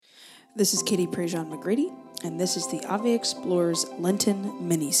This is Katie Prejean McGrady, and this is the Ave Explores Lenten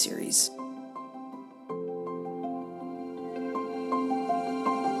mini-series.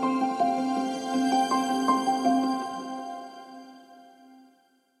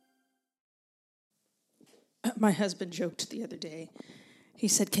 My husband joked the other day. He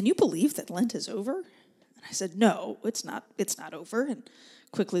said, "Can you believe that Lent is over?" And I said, "No, it's not over," and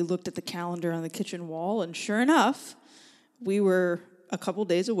quickly looked at the calendar on the kitchen wall, and sure enough, we were a couple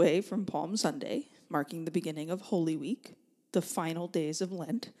days away from Palm Sunday, marking the beginning of Holy Week, the final days of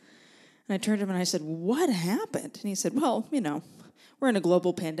Lent. And I turned to him and I said, "What happened?" And he said, "Well, we're in a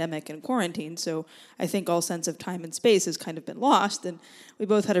global pandemic and quarantine, so I think all sense of time and space has kind of been lost." And we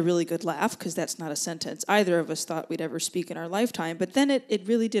both had a really good laugh, because that's not a sentence either of us thought we'd ever speak in our lifetime. But then it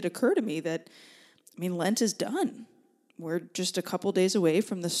really did occur to me that, Lent is done. We're just a couple days away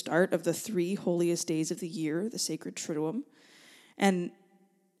from the start of the 3 holiest days of the year, the Sacred Triduum. And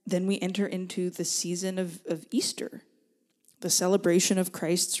then we enter into the season of Easter, the celebration of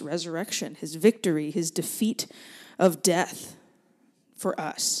Christ's resurrection, his victory, his defeat of death for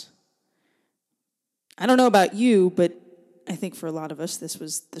us. I don't know about you, but I think for a lot of us, this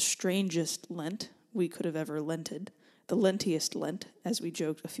was the strangest Lent we could have ever lented, the lentiest Lent, as we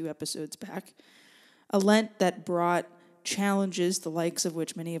joked a few episodes back. A Lent that brought challenges the likes of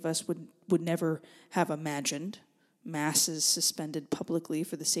which many of us would never have imagined. Masses suspended publicly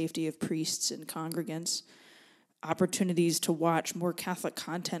for the safety of priests and congregants, opportunities to watch more Catholic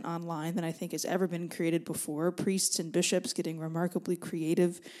content online than I think has ever been created before, priests and bishops getting remarkably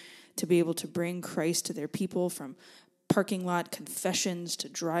creative to be able to bring Christ to their people, from parking lot confessions to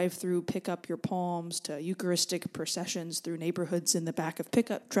drive-through pick up your palms to Eucharistic processions through neighborhoods in the back of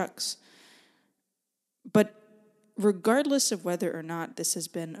pickup trucks. But regardless of whether or not this has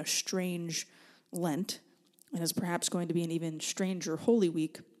been a strange Lent, and is perhaps going to be an even stranger Holy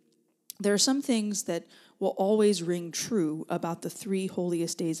Week, there are some things that will always ring true about the 3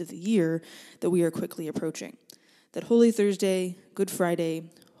 holiest days of the year that we are quickly approaching. That Holy Thursday, Good Friday,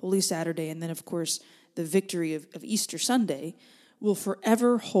 Holy Saturday, and then, of course, the victory of Easter Sunday will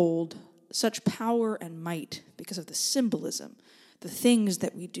forever hold such power and might because of the symbolism, the things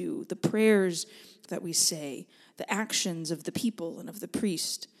that we do, the prayers that we say, the actions of the people and of the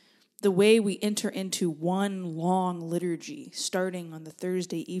priest, the way we enter into one long liturgy, starting on the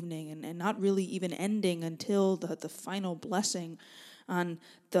Thursday evening and not really even ending until the final blessing on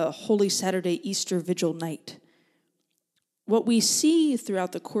the Holy Saturday Easter Vigil night. What we see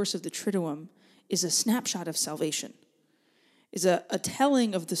throughout the course of the Triduum is a snapshot of salvation, is a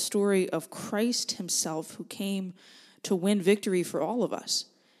telling of the story of Christ himself, who came to win victory for all of us.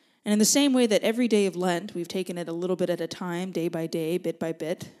 And in the same way that every day of Lent, we've taken it a little bit at a time, day by day, bit by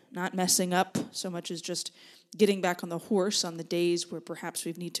bit, not messing up so much as just getting back on the horse on the days where perhaps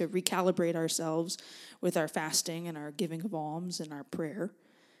we need to recalibrate ourselves with our fasting and our giving of alms and our prayer.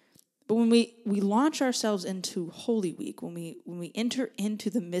 But when we launch ourselves into Holy Week, when we enter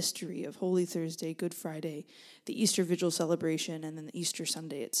into the mystery of Holy Thursday, Good Friday, the Easter Vigil celebration, and then the Easter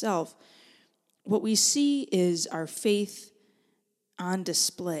Sunday itself, what we see is our faith on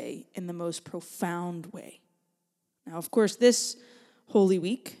display in the most profound way. Now, of course, this Holy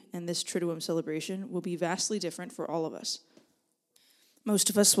Week and this Triduum celebration will be vastly different for all of us. Most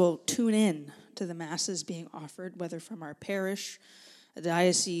of us will tune in to the masses being offered, whether from our parish, a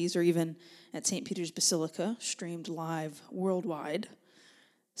diocese, or even at St. Peter's Basilica, streamed live worldwide.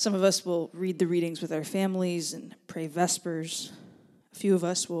 Some of us will read the readings with our families and pray Vespers. A few of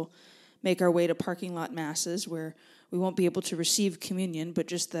us will make our way to parking lot masses where we won't be able to receive communion, but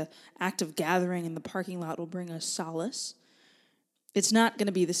just the act of gathering in the parking lot will bring us solace. It's not going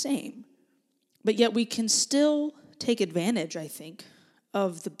to be the same. But yet we can still take advantage, I think,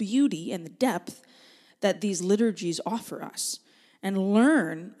 of the beauty and the depth that these liturgies offer us, and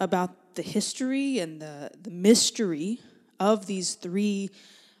learn about the history and the mystery of these 3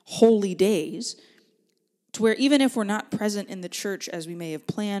 holy days, to where even if we're not present in the church as we may have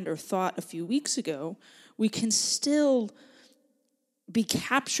planned or thought a few weeks ago, we can still be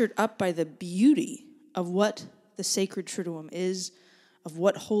captured up by the beauty of what the Sacred Triduum is, of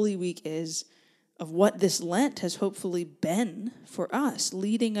what Holy Week is, of what this Lent has hopefully been for us,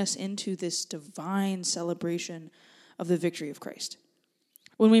 leading us into this divine celebration of the victory of Christ.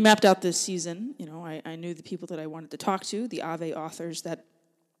 When we mapped out this season, I knew the people that I wanted to talk to, the Ave authors that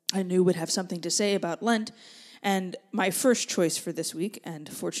I knew would have something to say about Lent. And my first choice for this week, and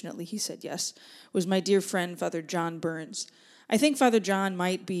fortunately he said yes, was my dear friend, Father John Burns. I think Father John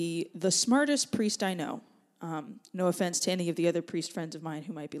might be the smartest priest I know. No offense to any of the other priest friends of mine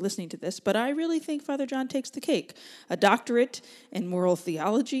who might be listening to this, but I really think Father John takes the cake. A doctorate in moral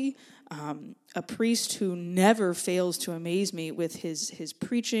theology, a priest who never fails to amaze me with his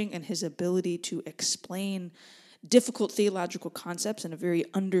preaching and his ability to explain difficult theological concepts in a very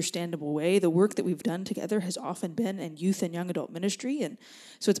understandable way. The work that we've done together has often been in youth and young adult ministry, and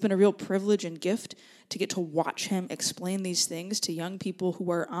so it's been a real privilege and gift to get to watch him explain these things to young people who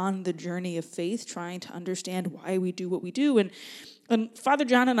are on the journey of faith, trying to understand why we do what we do. And Father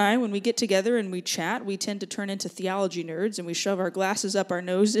John and I, when we get together and we chat, we tend to turn into theology nerds, and we shove our glasses up our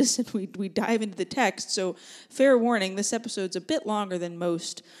noses and we dive into the text. So fair warning, this episode's a bit longer than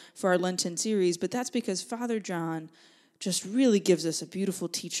most for our Lenten series, but that's because Father John just really gives us a beautiful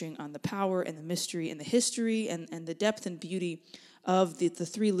teaching on the power and the mystery and the history and the depth and beauty of the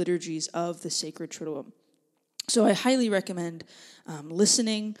three liturgies of the Sacred Triduum. So I highly recommend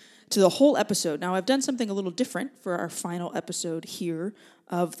listening to the whole episode. Now, I've done something a little different for our final episode here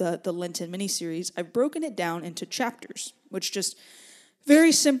of the Lenten mini-series. I've broken it down into chapters, which just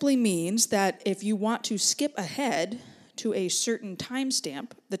very simply means that if you want to skip ahead to a certain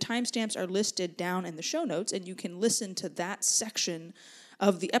timestamp, the timestamps are listed down in the show notes, and you can listen to that section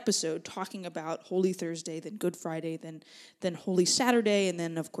of the episode talking about Holy Thursday, then Good Friday, then Holy Saturday, and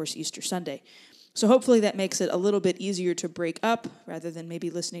then, of course, Easter Sunday. So hopefully that makes it a little bit easier to break up rather than maybe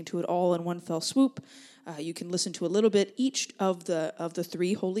listening to it all in one fell swoop. You can listen to a little bit each of the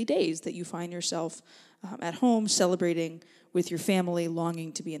 3 holy days that you find yourself at home celebrating with your family,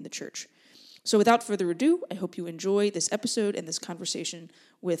 longing to be in the church. So without further ado, I hope you enjoy this episode and this conversation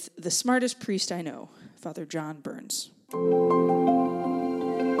with the smartest priest I know, Father John Burns.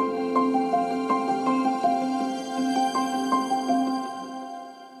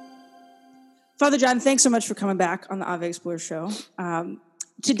 Father John, thanks so much for coming back on the Ave Explore show.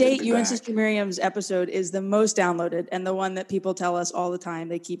 To date, you and Sister Miriam's episode is the most downloaded and the one that people tell us all the time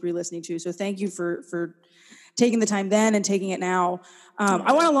they keep re-listening to. So thank you for taking the time then and taking it now.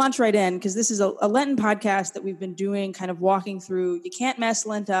 I want to launch right in because this is a Lenten podcast that we've been doing, kind of walking through. You can't mess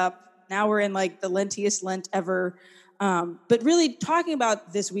Lent up. Now we're in like the lentiest Lent ever. But really talking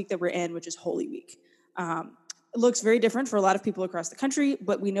about this week that we're in, which is Holy Week. It looks very different for a lot of people across the country,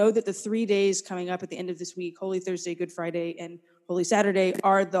 but we know that the 3 days coming up at the end of this week, Holy Thursday, Good Friday, and Holy Saturday,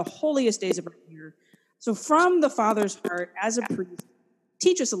 are the holiest days of our year. So from the Father's heart, as a priest,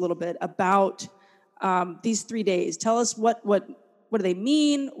 teach us a little bit about these 3 days. Tell us what do they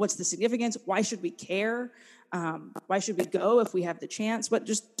mean? What's the significance? Why should we care? Why should we go if we have the chance? But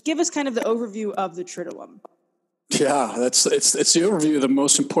just give us kind of the overview of the Triduum. Yeah, it's the overview of the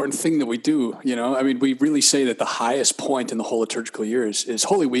most important thing that we do. You know, I mean, we really say that the highest point in the whole liturgical year is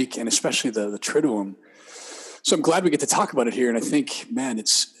Holy Week, and especially the Triduum. So I'm glad we get to talk about it here. And I think, man,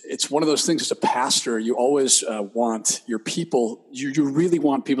 it's one of those things as a pastor, you always want your people, you really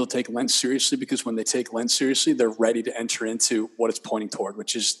want people to take Lent seriously, because when they take Lent seriously, they're ready to enter into what it's pointing toward,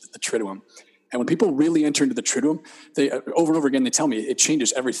 which is the Triduum. And when people really enter into the Triduum, they over and over again, they tell me it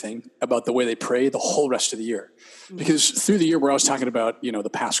changes everything about the way they pray the whole rest of the year. Because through the year, we're always talking about, the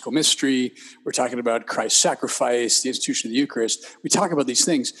Paschal mystery. We're talking about Christ's sacrifice, the institution of the Eucharist. We talk about these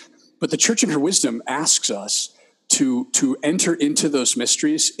things. But the Church in her wisdom asks us to enter into those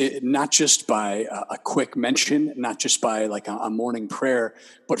mysteries, not just by a quick mention, not just by like a morning prayer,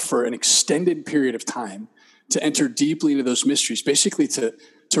 but for an extended period of time, to enter deeply into those mysteries, basically to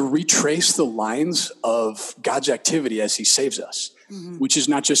retrace the lines of God's activity as he saves us, which is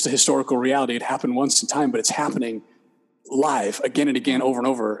not just a historical reality. It happened once in time, but it's happening live again and again, over and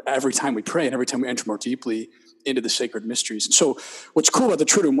over, every time we pray and every time we enter more deeply into the sacred mysteries. And so what's cool about the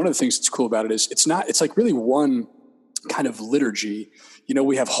Triduum, one of the things that's cool about it is it's like really one kind of liturgy.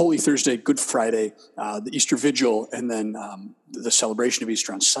 We have Holy Thursday, Good Friday, the Easter Vigil, and then the celebration of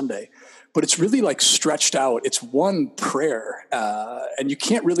Easter on Sunday. But it's really like stretched out. It's one prayer, and you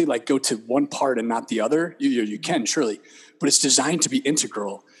can't really like go to one part and not the other. You can, surely, but it's designed to be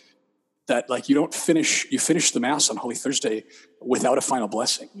integral. That like you finish the Mass on Holy Thursday without a final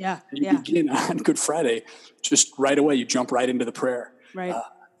blessing. Yeah, and you begin on Good Friday, just right away. You jump right into the prayer, right,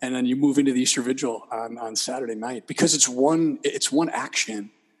 and then you move into the Easter Vigil on Saturday night, because it's one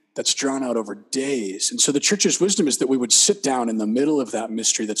action that's drawn out over days. And so the Church's wisdom is that we would sit down in the middle of that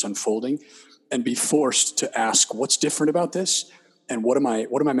mystery that's unfolding and be forced to ask, what's different about this? And what am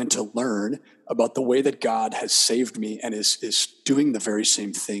I meant to learn about the way that God has saved me and is doing the very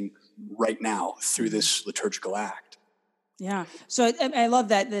same thing right now through this liturgical act? Yeah. So I love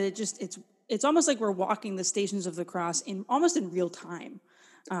that it's almost like we're walking the Stations of the Cross almost in real time.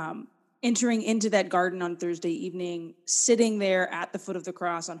 Entering into that garden on Thursday evening, sitting there at the foot of the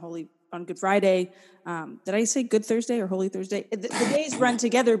cross on Holy on Good Friday. Did I say Good Thursday or Holy Thursday? The days run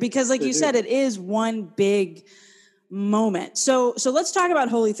together because, like you said, it is one big moment. So let's talk about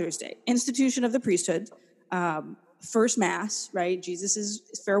Holy Thursday, institution of the priesthood, first Mass, right? Jesus'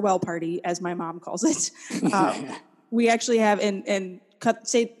 farewell party, as my mom calls it. We actually have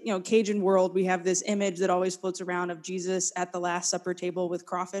Cajun world, we have this image that always floats around of Jesus at the Last Supper table with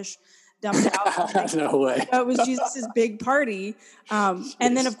crawfish dumped out. No way. It was Jesus' big party.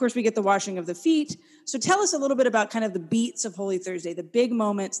 And then, of course, we get the washing of the feet. So tell us a little bit about kind of the beats of Holy Thursday, the big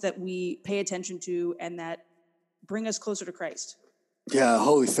moments that we pay attention to and that bring us closer to Christ. Yeah,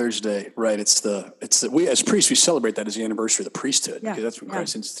 Holy Thursday, right? We as priests, we celebrate that as the anniversary of the priesthood, because that's when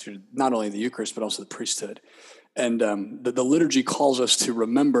Christ instituted not only the Eucharist, but also the priesthood. And the liturgy calls us to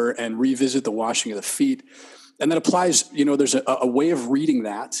remember and revisit the washing of the feet. And that applies, there's a way of reading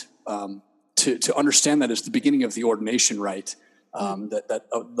that to understand that as the beginning of the ordination rite. That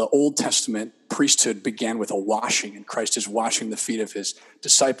the Old Testament priesthood began with a washing, and Christ is washing the feet of his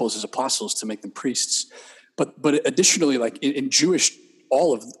disciples, his apostles, to make them priests. But additionally, like in Jewish,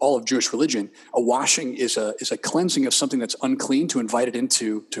 all of Jewish religion, a washing is a cleansing of something that's unclean to invite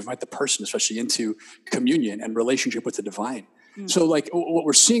the person, especially into communion and relationship with the divine. So like what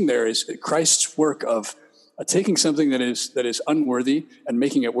we're seeing there is Christ's work of taking something that is unworthy and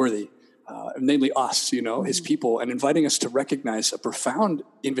making it worthy. Namely us, his people, and inviting us to recognize a profound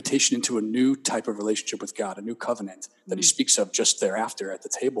invitation into a new type of relationship with God, a new covenant that he speaks of just thereafter at the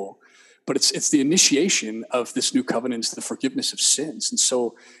table. But it's the initiation of this new covenant, the forgiveness of sins. And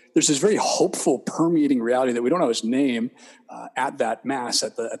so there's this very hopeful, permeating reality that we don't always name at that Mass,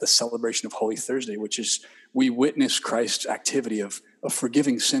 at the celebration of Holy Thursday, which is we witness Christ's activity of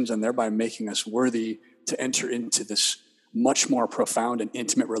forgiving sins and thereby making us worthy to enter into this much more profound and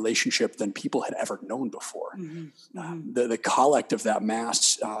intimate relationship than people had ever known before. The collect of that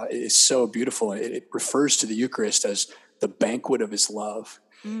Mass is so beautiful. It refers to the Eucharist as the banquet of his love.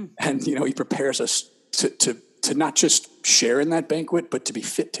 And, he prepares us to not just share in that banquet, but to be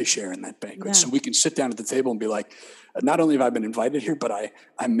fit to share in that banquet. Yeah. So we can sit down at the table and be like, not only have I been invited here, but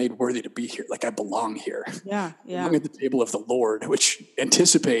I'm made worthy to be here. Like I belong here. Yeah. I'm at the table of the Lord, which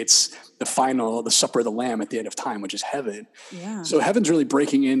anticipates the supper of the Lamb at the end of time, which is heaven. Yeah. So heaven's really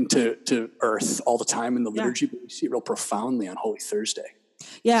breaking into earth all the time in the liturgy, but we see it real profoundly on Holy Thursday.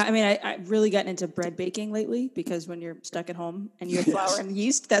 Yeah, I mean, I've really gotten into bread baking lately because when you're stuck at home and you have flour and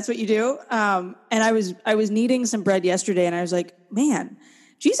yeast, that's what you do. And I was kneading some bread yesterday, and I was like, man,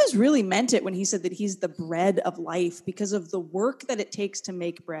 Jesus really meant it when he said that he's the bread of life because of the work that it takes to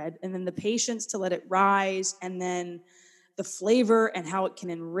make bread, and then the patience to let it rise, and then the flavor and how it can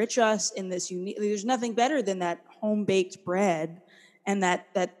enrich us in this unique. There's nothing better than that home-baked bread and that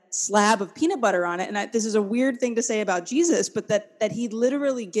slab of peanut butter on it. And this is a weird thing to say about Jesus, but that he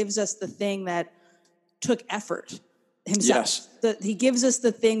literally gives us the thing that took effort himself. Yes. He gives us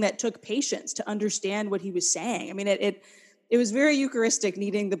the thing that took patience to understand what he was saying. I mean, it was very Eucharistic,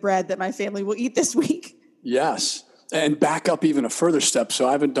 kneading the bread that my family will eat this week. Yes. And back up even a further step. So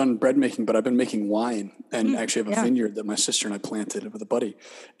I haven't done bread making, but I've been making wine, and actually have a vineyard that my sister and I planted with a buddy.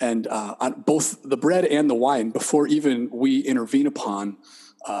 And on both the bread and the wine, before even we intervene upon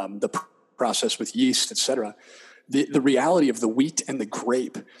the process with yeast, et cetera, the reality of the wheat and the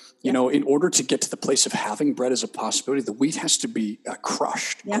grape, in order to get to the place of having bread as a possibility, the wheat has to be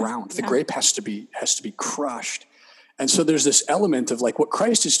crushed, ground. The grape has to be crushed. And so there's this element of like what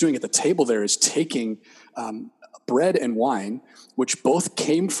Christ is doing at the table there is taking bread and wine, which both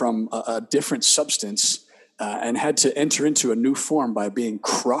came from a different substance and had to enter into a new form by being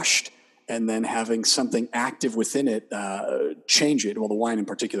crushed and then having something active within it change it. Well, the wine in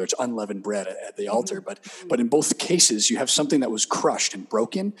particular, it's unleavened bread at the altar. But in both cases, you have something that was crushed and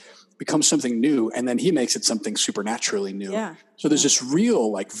broken, becomes something new, and then he makes it something supernaturally new. Yeah. So there's this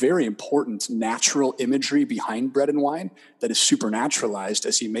real, like, very important natural imagery behind bread and wine that is supernaturalized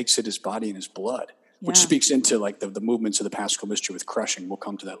as he makes it his body and his blood. Which speaks into like the movements of the Paschal Mystery with crushing. We'll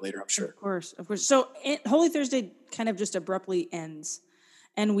come to that later, I'm sure. Of course. So Holy Thursday kind of just abruptly ends,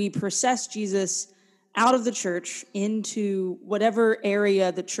 and we process Jesus out of the church into whatever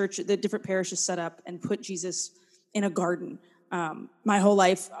area the different parishes set up, and put Jesus in a garden. My whole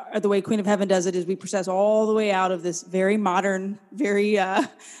life, the way Queen of Heaven does it is we process all the way out of this very modern, very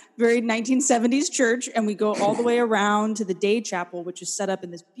 1970s church, and we go all the way around to the day chapel, which is set up in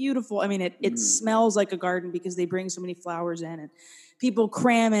this beautiful, I mean, it smells like a garden because they bring so many flowers in, and people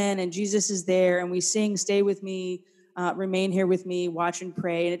cram in, and Jesus is there, and we sing, "Stay with me, remain here with me, watch and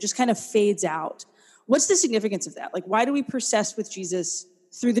pray," and it just kind of fades out. What's the significance of that? Like, why do we process with Jesus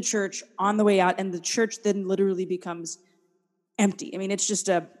through the church on the way out, and the church then literally becomes empty. I mean, it's just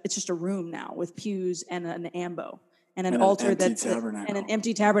a room now with pews and an ambo and an And altar an empty tabernacle. and an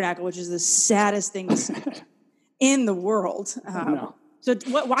empty tabernacle, which is the saddest thing to see in the world. No. So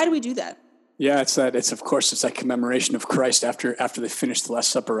why do we do that? Yeah, it's that commemoration of Christ after they finish the Last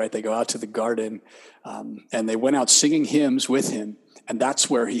Supper, right? They go out to the garden, and they went out singing hymns with him. And that's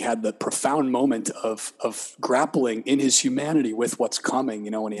where he had the profound moment of grappling in his humanity with what's coming,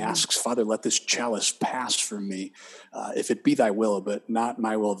 when he asks, Father, let this chalice pass from me. If it be thy will, but not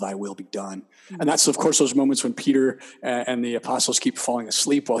my will, thy will be done. And that's, of course, those moments when Peter and the apostles keep falling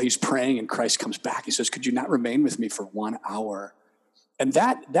asleep while he's praying and Christ comes back. He says, could you not remain with me for 1 hour? And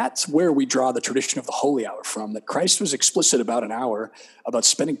that's where we draw the tradition of the holy hour from, that Christ was explicit about an hour, about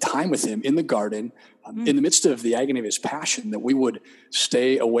spending time with him in the garden, in the midst of the agony of his passion, that we would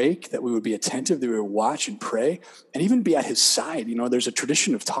stay awake, that we would be attentive, that we would watch and pray, and even be at his side. There's a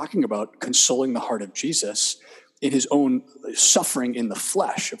tradition of talking about consoling the heart of Jesus in his own suffering in the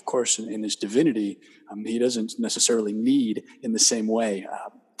flesh. Of course, in his divinity, he doesn't necessarily need in the same way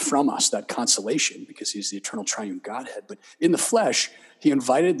from us that consolation because he's the eternal triune Godhead. But in the flesh, he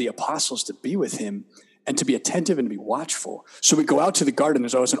invited the apostles to be with him and to be attentive and to be watchful. So we go out to the garden.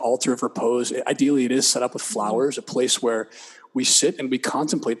 There's always an altar of repose. Ideally, it is set up with flowers, a place where we sit and we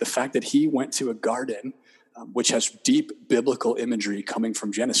contemplate the fact that he went to a garden, which has deep biblical imagery coming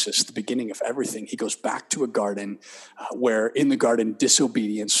from Genesis, the beginning of everything. He goes back to a garden where in the garden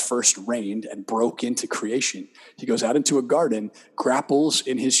disobedience first reigned and broke into creation. He goes out into a garden, grapples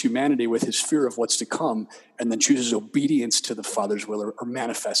in his humanity with his fear of what's to come, and then chooses obedience to the Father's will or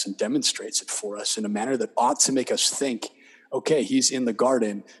manifests and demonstrates it for us in a manner that ought to make us think, okay, he's in the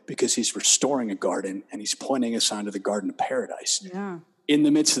garden because he's restoring a garden and he's pointing us onto the garden of paradise. Yeah. In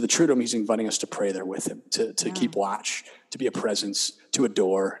the midst of the Triduum, he's inviting us to pray there with him, to keep watch, to be a presence, to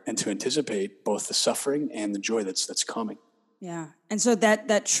adore, and to anticipate both the suffering and the joy that's coming. Yeah. And so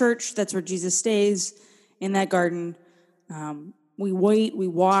that church, that's where Jesus stays, in that garden. We wait, we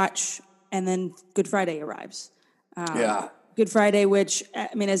watch, and then Good Friday arrives. Good Friday, which, I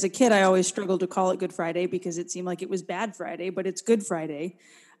mean, as a kid, I always struggled to call it Good Friday because it seemed like it was Bad Friday, but it's Good Friday.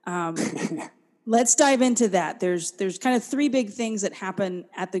 Let's dive into that. There's kind of three big things that happen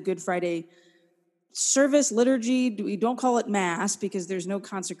at the Good Friday service, liturgy. We don't call it Mass because there's no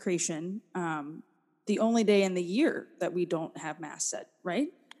consecration. The only day in the year that we don't have Mass said, right?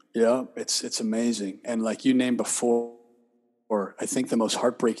 Yeah, it's amazing. And like you named before, I think the most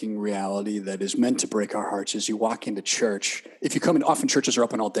heartbreaking reality that is meant to break our hearts is you walk into church. If you come in, often churches are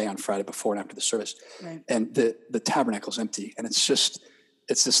open all day on Friday before and after the service. Right. And the tabernacle's empty. And it's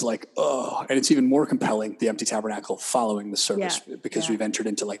this like, oh, and it's even more compelling, the empty tabernacle following the service, because we've entered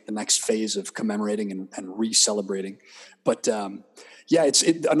into like the next phase of commemorating and re-celebrating. But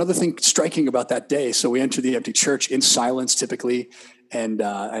another thing striking about that day. So we enter the empty church in silence typically,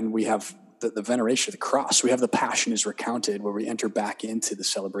 and we have the veneration of the cross. We have the Passion is recounted where we enter back into the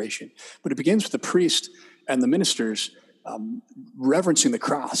celebration. But it begins with the priest and the ministers reverencing the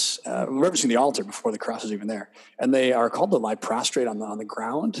cross, reverencing the altar before the cross is even there. And they are called to lie prostrate on the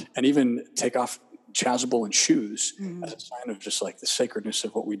ground and even take off chasuble and shoes as a sign of just like the sacredness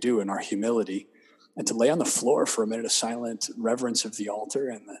of what we do and our humility, and to lay on the floor for a minute of silent reverence of the altar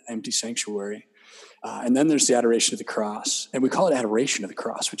and the empty sanctuary. And then there's the adoration of the cross, and we call it adoration of the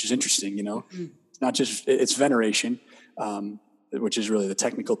cross, which is interesting, It's not just, it's veneration, which is really the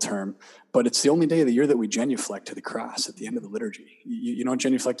technical term, but it's the only day of the year that we genuflect to the cross at the end of the liturgy. You don't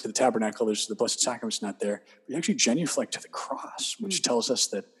genuflect to the tabernacle, there's the Blessed Sacrament's not there. We actually genuflect to the cross, which tells us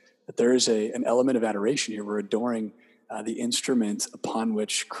that there is an element of adoration here. We're adoring the instrument upon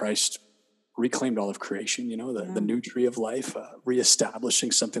which Christ reclaimed all of creation, the new tree of life,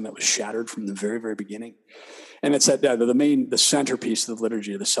 reestablishing something that was shattered from the very, very beginning. And it's that the centerpiece of the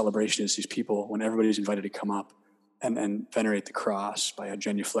liturgy, of the celebration, is these people, when everybody's invited to come up and venerate the cross by a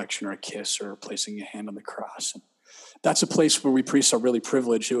genuflection or a kiss or placing a hand on the cross. And that's a place where we priests are really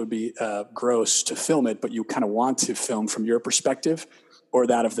privileged. It would be gross to film it, but you kind of want to film from your perspective or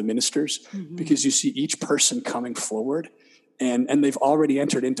that of the ministers, because you see each person coming forward. And they've already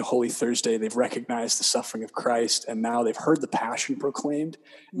entered into Holy Thursday. They've recognized the suffering of Christ, and now they've heard the Passion proclaimed.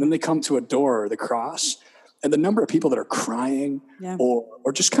 And then they come to adore the cross. And the number of people that are crying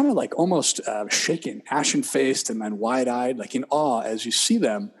or just kind of like almost shaken, ashen-faced and then wide-eyed, like in awe as you see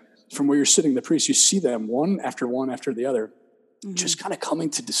them from where you're sitting, the priest, you see them one after the other, just kind of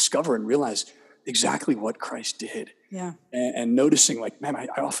coming to discover and realize exactly what Christ did. Yeah. And noticing like, man, I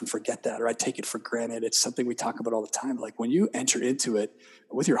often forget that, or I take it for granted. It's something we talk about all the time. Like when you enter into it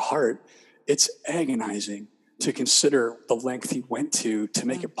with your heart, it's agonizing to consider the length he went to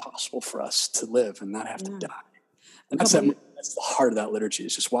make it possible for us to live and not have to die. And that's the heart of that liturgy,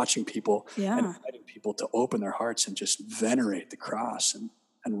 is just watching people Yeah. and inviting people to open their hearts and just venerate the cross and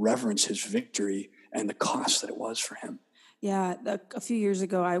reverence his victory and the cost that it was for him. Yeah, a few years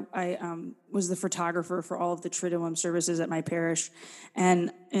ago, I was the photographer for all of the Triduum services at my parish,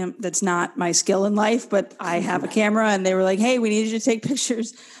 and that's not my skill in life, but I have a camera, and they were like, "Hey, we need you to take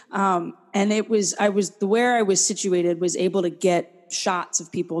pictures," and where I was situated was able to get shots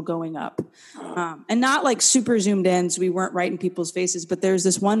of people going up, and not like super zoomed in, so we weren't right in people's faces, but there's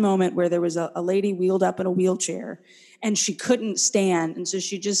this one moment where there was a lady wheeled up in a wheelchair, and she couldn't stand. And so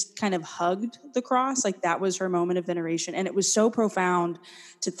she just kind of hugged the cross. Like that was her moment of veneration. And it was so profound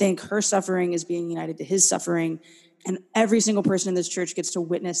to think her suffering is being united to his suffering. And every single person in this church gets to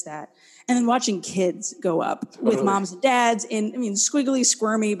witness that. And then watching kids go up with moms and dads squiggly,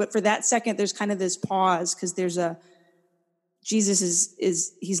 squirmy. But for that second, there's kind of this pause because there's Jesus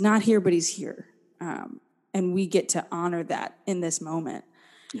is he's not here, but he's here. And we get to honor that in this moment.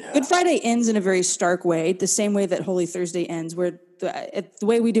 Yeah. Good Friday ends in a very stark way, the same way that Holy Thursday ends, where the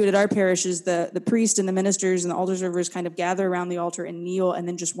way we do it at our parish is the priest and the ministers and the altar servers kind of gather around the altar and kneel, and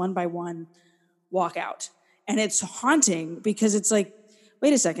then just one by one walk out. And it's haunting because it's like,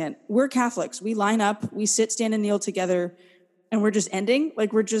 wait a second, we're Catholics. We line up, we sit, stand, and kneel together, and we're just ending.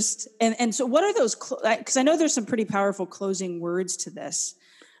 Like we're just, and so what are those, because I know there's some pretty powerful closing words to this.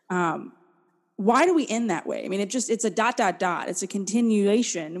 Why do we end that way? I mean, it's a ... It's a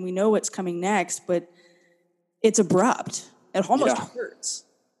continuation, and we know what's coming next, but it's abrupt. It almost hurts.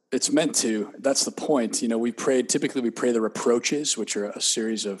 It's meant to. That's the point. Typically we pray the reproaches, which are a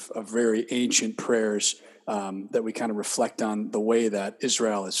series of very ancient prayers that we kind of reflect on the way that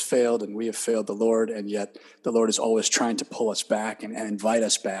Israel has failed and we have failed the Lord, and yet the Lord is always trying to pull us back and invite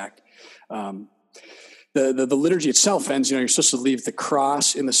us back. The liturgy itself ends, you're supposed to leave the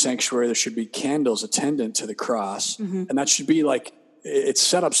cross in the sanctuary. There should be candles attendant to the cross. Mm-hmm. And that should be like, it's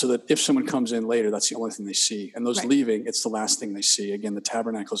set up so that if someone comes in later, that's the only thing they see. And those leaving, it's the last thing they see. Again, the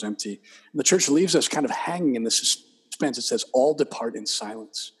tabernacle is empty. And the church leaves us kind of hanging in this suspense. It says, all depart in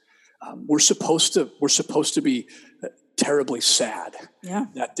silence. We're supposed to be terribly sad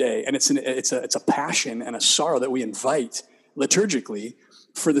that day. And it's a passion and a sorrow that we invite liturgically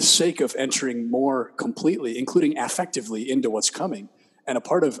for the sake of entering more completely, including affectively, into what's coming. And a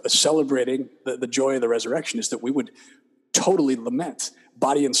part of celebrating the joy of the resurrection is that we would totally lament,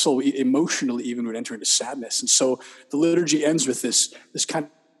 body and soul, emotionally even would enter into sadness. And so the liturgy ends with this kind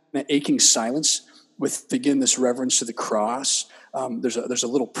of aching silence with, again, this reverence to the cross. There's a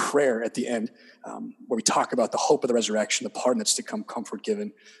little prayer at the end where we talk about the hope of the resurrection, the pardon that's to come, comfort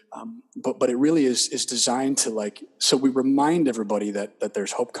given. But it really is designed to so we remind everybody that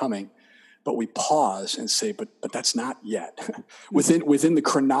there's hope coming, but we pause and say, but that's not yet. within the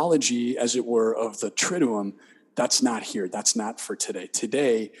chronology, as it were, of the Triduum, that's not here. That's not for today.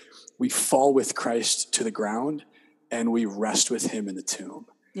 Today, we fall with Christ to the ground and we rest with him in the tomb.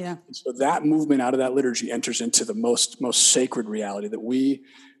 Yeah. And so that movement out of that liturgy enters into the most sacred reality that we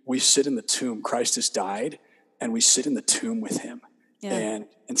sit in the tomb. Christ has died, and we sit in the tomb with him. Yeah.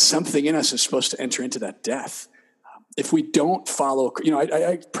 And something in us is supposed to enter into that death. If we don't follow,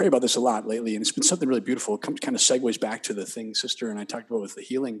 I pray about this a lot lately, and it's been something really beautiful. It kind of segues back to the thing Sister and I talked about with the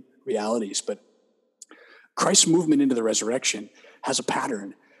healing realities. But Christ's movement into the resurrection has a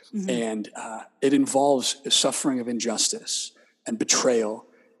pattern, and it involves suffering of injustice and betrayal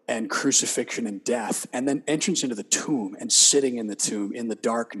and crucifixion and death, and then entrance into the tomb and sitting in the tomb in the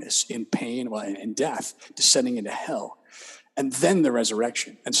darkness, in pain, and death, descending into hell, and then the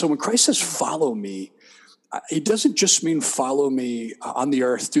resurrection. And so when Christ says, follow me, he doesn't just mean follow me on the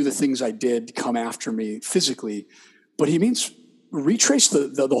earth, do the things I did, come after me physically, but he means retrace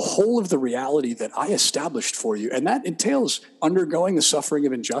the whole of the reality that I established for you. And that entails undergoing the suffering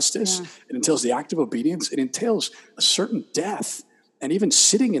of injustice. Yeah. It entails the act of obedience. It entails a certain death, and even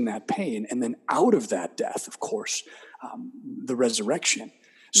sitting in that pain, and then out of that death, of course, the resurrection.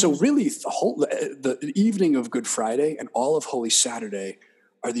 So really, the evening of Good Friday and all of Holy Saturday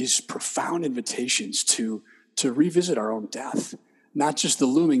are these profound invitations to revisit our own death, not just the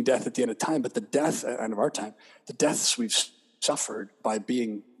looming death at the end of time, but the death at the end of our time, the deaths we've suffered by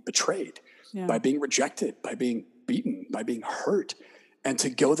being betrayed, by being rejected, by being beaten, by being hurt, and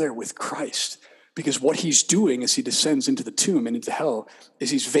to go there with Christ. Because what he's doing as he descends into the tomb and into hell is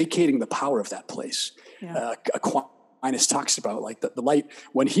he's vacating the power of that place. Yeah. Aquinas talks about the light,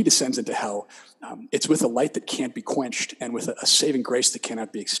 when he descends into hell, it's with a light that can't be quenched and with a saving grace that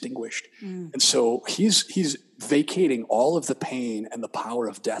cannot be extinguished. And so he's vacating all of the pain and the power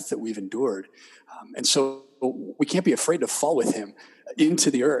of death that we've endured. And so we can't be afraid to fall with him into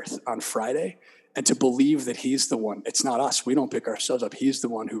the earth on Friday and to believe that he's the one. It's not us. We don't pick ourselves up. He's the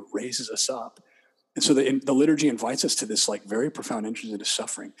one who raises us up. And so the liturgy invites us to this like very profound interest into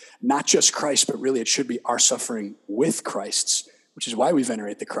suffering, not just Christ, but really it should be our suffering with Christ's, which is why we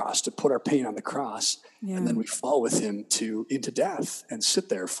venerate the cross, to put our pain on the cross. Yeah. And then we fall with him into death and sit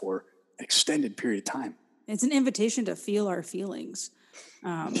there for an extended period of time. It's an invitation to feel our feelings.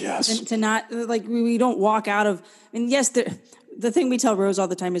 Yes. And to not, like, we don't walk out of, and yes, the thing we tell Rose all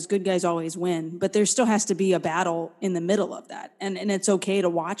the time is good guys always win, but there still has to be a battle in the middle of that. And it's okay to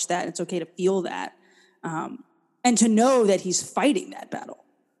watch that. It's okay to feel that. And to know that he's fighting that battle.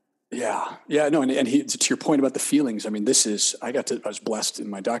 Yeah. No. And he, to your point about the feelings, I mean, I was blessed in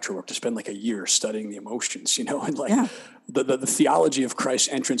my doctoral work to spend like a year studying the emotions, and like the theology of Christ's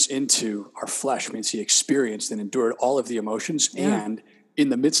entrance into our flesh means he experienced and endured all of the emotions and in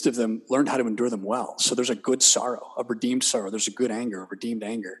the midst of them learned how to endure them well. So there's a good sorrow, a redeemed sorrow. There's a good anger, a redeemed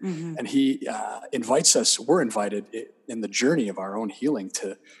anger. Mm-hmm. And he invites us, we're invited in the journey of our own healing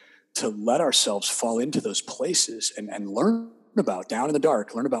to let ourselves fall into those places and learn about, down in the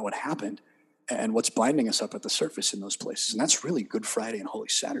dark, learn about what happened and what's binding us up at the surface in those places. And that's really Good Friday and Holy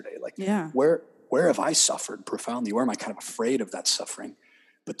Saturday. Like, where have I suffered profoundly? Where am I kind of afraid of that suffering?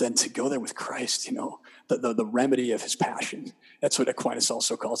 But then to go there with Christ, the remedy of his passion. That's what Aquinas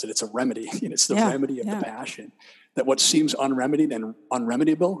also calls it. It's a remedy. It's the remedy of the passion. That what seems unremedied and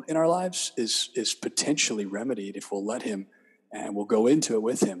unremediable in our lives is potentially remedied if we'll let him. And we'll go into it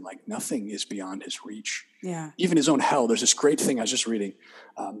with him. Like nothing is beyond his reach. Yeah. Even his own hell. There's this great thing I was just reading.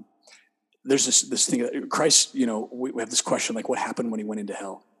 There's this thing that Christ, we have this question, like what happened when he went into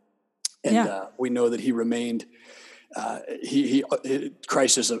hell? And we know that he remained,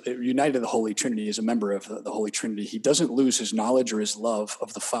 Christ is united to the Holy Trinity, is a member of the Holy Trinity. He doesn't lose his knowledge or his love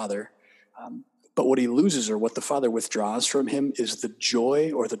of the Father. But what he loses or what the Father withdraws from him is the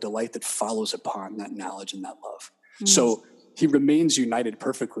joy or the delight that follows upon that knowledge and that love. Mm. So he remains united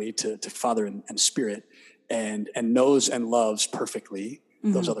perfectly to Father and Spirit and knows and loves perfectly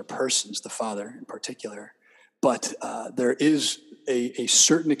those other persons, the Father in particular. But there is a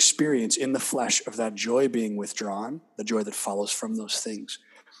certain experience in the flesh of that joy being withdrawn, the joy that follows from those things.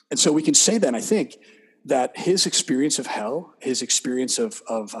 And so we can say then, I think, that his experience of hell, his experience of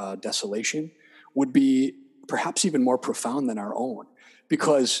desolation would be perhaps even more profound than our own,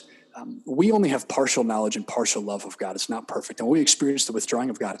 because we only have partial knowledge and partial love of God. It's not perfect. And when we experience the withdrawing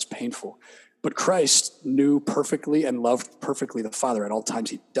of God, it's painful. But Christ knew perfectly and loved perfectly the Father at all times.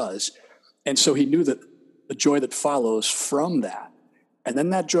 He does. And so he knew that the joy that follows from that. And then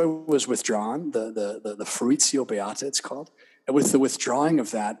that joy was withdrawn, the fruitio beata, it's called. And with the withdrawing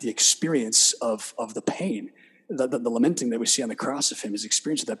of that, the experience of the pain, the lamenting that we see on the cross of him, his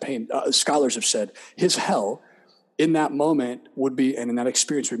experience of that pain. Scholars have said his hell in that moment would be, and in that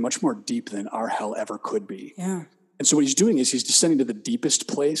experience would be much more deep than our hell ever could be. Yeah. And so what he's doing is he's descending to the deepest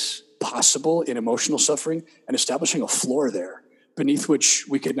place possible in emotional suffering and establishing a floor there beneath which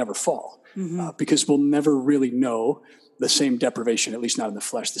we could never fall, because we'll never really know the same deprivation, at least not in the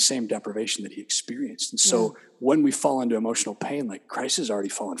flesh, the same deprivation that he experienced. And so when we fall into emotional pain, like Christ has already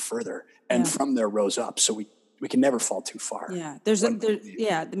fallen further and from there rose up. So we can never fall too far. Yeah.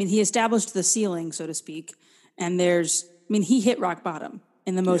 I mean, he established the ceiling, so to speak. And he hit rock bottom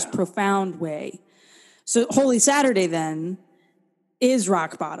in the most profound way. So Holy Saturday then is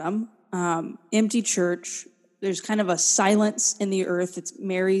rock bottom, empty church. There's kind of a silence in the earth. It's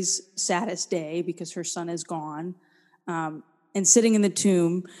Mary's saddest day because her son is gone. And sitting in the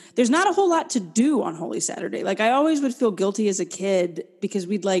tomb, there's not a whole lot to do on Holy Saturday. Like I always would feel guilty as a kid because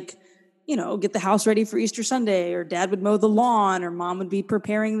we'd get the house ready for Easter Sunday, or dad would mow the lawn, or mom would be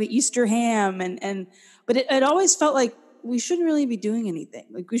preparing the Easter ham. But it always felt like we shouldn't really be doing anything.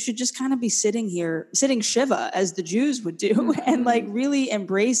 Like we should just kind of be sitting Shiva as the Jews would do and like really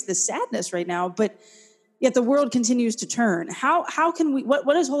embrace the sadness right now. But yet the world continues to turn. How can we, what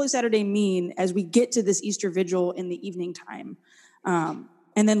does Holy Saturday mean as we get to this Easter vigil in the evening time? And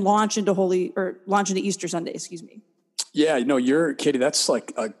then launch into Easter Sunday, excuse me. Yeah, Katie, that's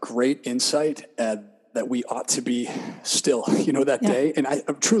like a great insight that we ought to be still, that day. And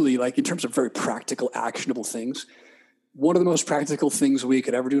I'm truly, like, in terms of very practical, actionable things, one of the most practical things we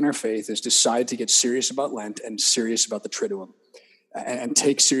could ever do in our faith is decide to get serious about Lent and serious about the Triduum and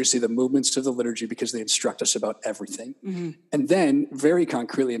take seriously the movements of the liturgy because they instruct us about everything. Mm-hmm. And then very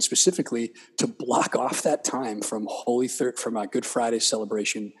concretely and specifically to block off that time from from a Good Friday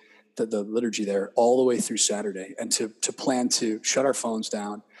celebration, the liturgy there, all the way through Saturday, and to plan to shut our phones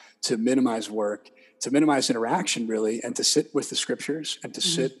down, to minimize work, to minimize interaction really, and to sit with the scriptures and to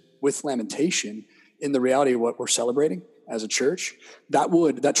sit with lamentation in the reality of what we're celebrating as a church,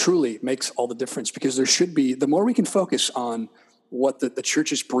 that truly makes all the difference, because there should be, the more we can focus on what the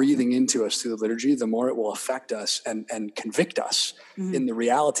church is breathing into us through the liturgy, the more it will affect us and convict us in the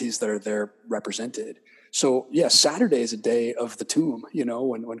realities that are there represented. So Saturday is a day of the tomb,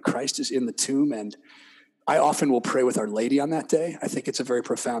 when Christ is in the tomb. And I often will pray with Our Lady on that day. I think it's a very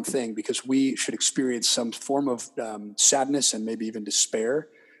profound thing, because we should experience some form of sadness and maybe even despair,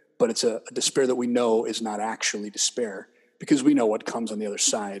 but it's a despair that we know is not actually despair, because we know what comes on the other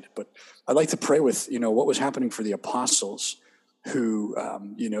side. But I'd like to pray with, what was happening for the apostles, who,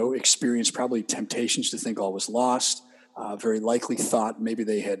 experienced probably temptations to think all was lost, very likely thought maybe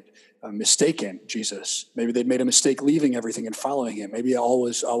they had mistaken Jesus. Maybe they'd made a mistake leaving everything and following him. Maybe all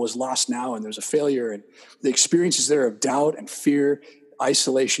was lost now and there's a failure. And the experiences there of doubt and fear,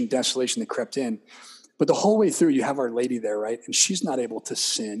 isolation, desolation that crept in. But the whole way through, you have Our Lady there, right? And she's not able to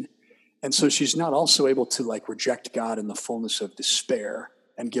sin. And so she's not also able to reject God in the fullness of despair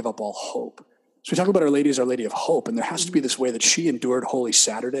and give up all hope. So we talk about Our Lady as Our Lady of Hope, and there has to be this way that she endured Holy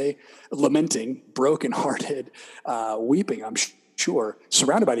Saturday, lamenting, brokenhearted, weeping, I'm sure,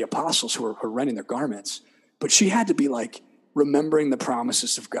 surrounded by the apostles who were rending their garments. But she had to be remembering the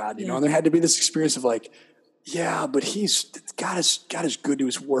promises of God, and there had to be this experience of but God is good to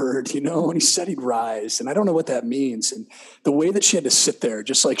his word, and he said he'd rise. And I don't know what that means. And the way that she had to sit there,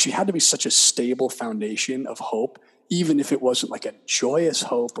 just she had to be such a stable foundation of hope, even if it wasn't a joyous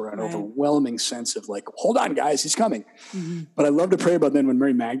hope or an overwhelming sense of hold on, guys, he's coming. Mm-hmm. But I love to pray about then when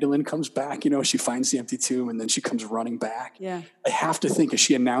Mary Magdalene comes back, she finds the empty tomb and then she comes running back. Yeah. I have to think as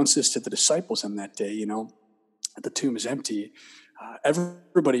she announces to the disciples on that day, that the tomb is empty,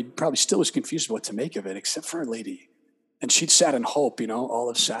 everybody probably still was confused what to make of it, except for Our Lady. And she'd sat in hope, all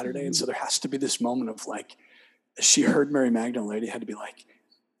of Saturday. Mm-hmm. And so there has to be this moment of she heard Mary Magdalene, Lady had to be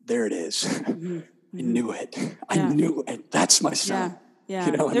there it is. Mm-hmm. I knew it. I knew it. That's my son. Yeah.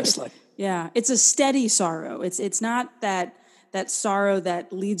 And it's it's a steady sorrow. It's not that sorrow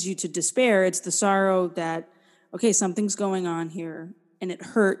that leads you to despair. It's the sorrow that, okay, something's going on here and it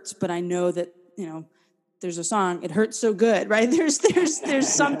hurts, but I know that, there's a song, it hurts so good, right? There's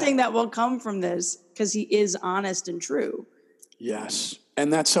something that will come from this because he is honest and true. Yes.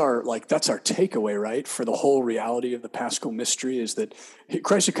 And that's our takeaway, right? For the whole reality of the Paschal mystery is that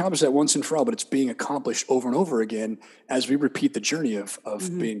Christ accomplished that once and for all, but it's being accomplished over and over again as we repeat the journey of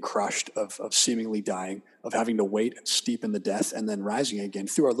mm-hmm. being crushed, of seemingly dying, of having to wait and steep in the death and then rising again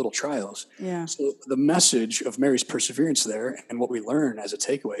through our little trials. Yeah. So the message of Mary's perseverance there and what we learn as a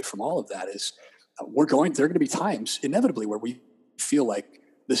takeaway from all of that is there are going to be times inevitably where we feel like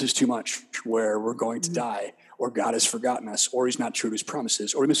this is too much, where we're going to mm-hmm. die, or God has forgotten us, or he's not true to his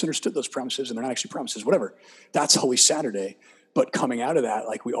promises, or we misunderstood those promises and they're not actually promises, whatever. That's Holy Saturday. But coming out of that,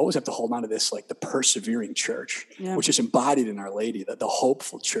 we always have to hold on to this, the persevering church, which is embodied in Our Lady, the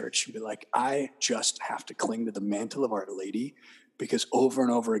hopeful church. You'd be I just have to cling to the mantle of Our Lady, because over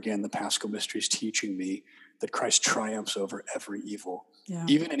and over again, the Paschal mystery is teaching me that Christ triumphs over every evil,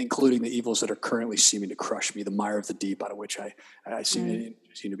 even and including the evils that are currently seeming to crush me, the mire of the deep out of which I seem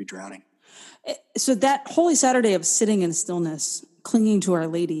to be drowning. So that Holy Saturday of sitting in stillness, clinging to Our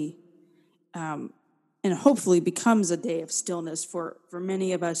Lady, and hopefully becomes a day of stillness for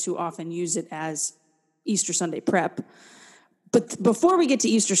many of us who often use it as Easter Sunday prep. But before we get to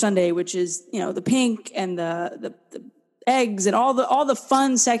Easter Sunday, which is, the pink and the eggs and all the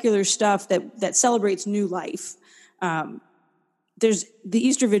fun secular stuff that celebrates new life, there's the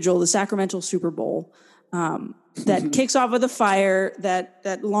Easter Vigil, the sacramental Super Bowl, that kicks off with a fire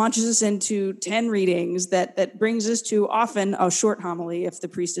that launches us into 10 readings that brings us to often a short homily if the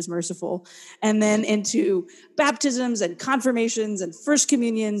priest is merciful, and then into baptisms and confirmations and first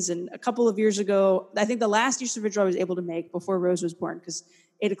communions. And a couple of years ago, I think the last Easter Vigil I was able to make before Rose was born, because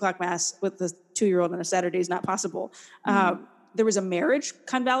 8:00 Mass with the 2-year-old on a Saturday is not possible. There was a marriage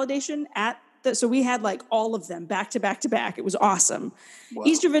convalidation so we had all of them back to back to back. It was awesome. Wow.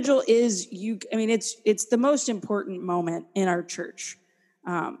 Easter Vigil is it's the most important moment in our church.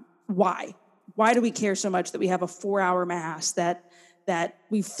 Why? Why do we care so much that we have a 4-hour Mass, that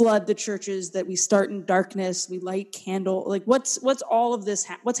we flood the churches, that we start in darkness, we light candle? What's all of this?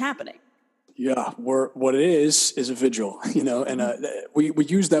 What's happening? Yeah, what it is a vigil, and we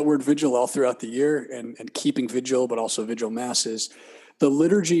use that word vigil all throughout the year, and keeping vigil, but also vigil masses. The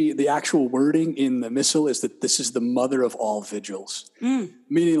liturgy, the actual wording in the missal is that this is the mother of all vigils,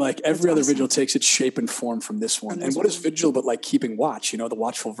 meaning every other vigil takes its shape and form from this one. And what is vigil but keeping watch, the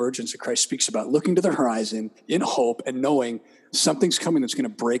watchful virgins that Christ speaks about, looking to the horizon in hope and knowing something's coming that's going to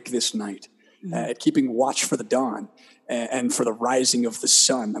break this night. at keeping watch for the dawn and for the rising of the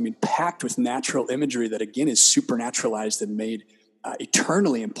sun. I mean, packed with natural imagery that, again, is supernaturalized and made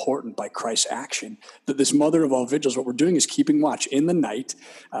eternally important by Christ's action. That this mother of all vigils, what we're doing is keeping watch in the night,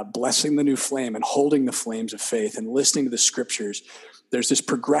 blessing the new flame and holding the flames of faith and listening to the scriptures. There's this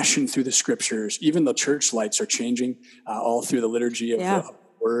progression through the scriptures. Even the church lights are changing all through the liturgy of the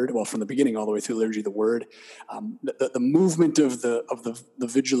word. Well, from the beginning all the way through the liturgy of the word. The movement of the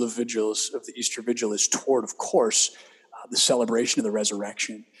vigil of vigils, of the Easter vigil, is toward, of course, the celebration of the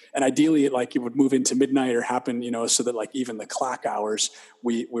resurrection. And ideally, it would move into midnight or happen, so that even the clock hours,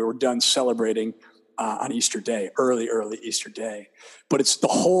 we were done celebrating on Easter Day, early Easter Day. But it's the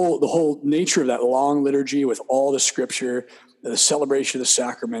whole nature of that long liturgy with all the scripture, the celebration of the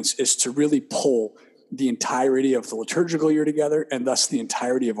sacraments, is to really pull the entirety of the liturgical year together, and thus the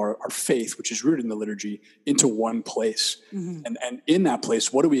entirety of our faith, which is rooted in the liturgy, into one place. Mm-hmm. And in that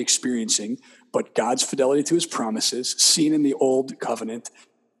place, what are we experiencing but God's fidelity to his promises, seen in the old covenant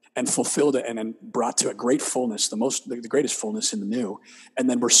and fulfilled it and then brought to a great fullness, the greatest fullness in the new. And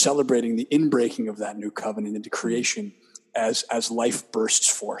then we're celebrating the inbreaking of that new covenant into creation as life bursts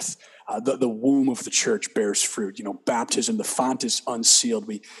forth. The womb of the church bears fruit. Baptism, the font is unsealed.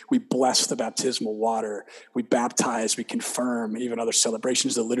 We bless the baptismal water. We baptize, we confirm, even other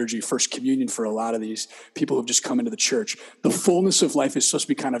celebrations, the liturgy, first communion for a lot of these people who've just come into the church. The fullness of life is supposed to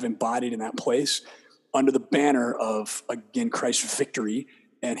be kind of embodied in that place under the banner of, again, Christ's victory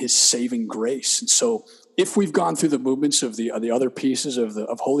and his saving grace. And so if we've gone through the movements of the other pieces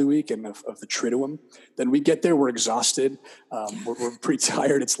of Holy Week and of the Triduum, then we get there, we're exhausted, we're pretty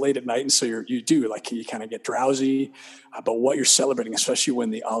tired, it's late at night, and so you kind of get drowsy. But what you're celebrating, especially when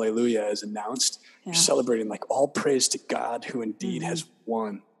the Alleluia is announced, you're celebrating all praise to God who indeed has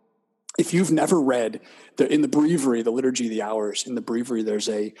won. If you've never read in the breviary, the Liturgy of the Hours, in the breviary, there's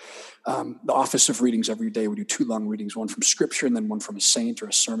the office of readings every day. We do 2 long readings, one from Scripture and then one from a saint or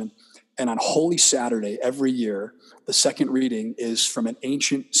a sermon. And on Holy Saturday every year, the second reading is from an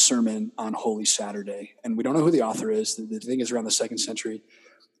ancient sermon on Holy Saturday. And we don't know who the author is. The thing is around the 2nd century.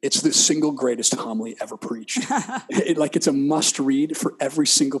 It's the single greatest homily ever preached. It's a must read for every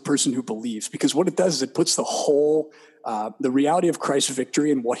single person who believes, because what it does is it puts the whole, the reality of Christ's victory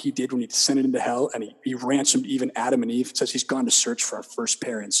and what he did when he descended into hell, and he ransomed even Adam and Eve. It says he's gone to search for our first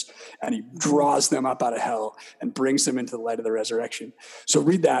parents, and he draws them up out of hell and brings them into the light of the resurrection. So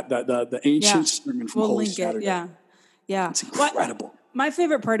read that, the ancient sermon from Holy Saturday. Yeah. It's incredible. My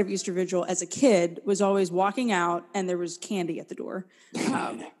favorite part of Easter Vigil as a kid was always walking out and there was candy at the door.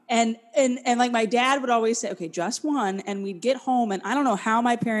 And my dad would always say, okay, just one. And we'd get home, and I don't know how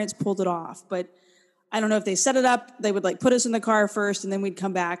my parents pulled it off, but I don't know if they set it up. They would put us in the car first and then we'd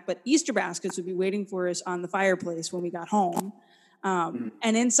come back. But Easter baskets would be waiting for us on the fireplace when we got home. And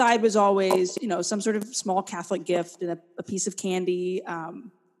inside was always, some sort of small Catholic gift and a piece of candy,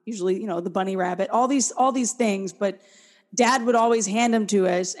 usually, the bunny rabbit, all these things. But Dad would always hand them to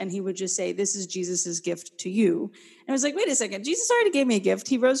us, and he would just say, "This is Jesus's gift to you." And I was like, "Wait a second, Jesus already gave me a gift.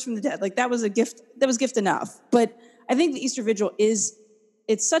 He rose from the dead. That was a gift. That was gift enough." But I think the Easter Vigil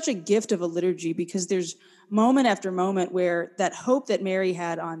it's such a gift of a liturgy, because there's moment after moment where that hope that Mary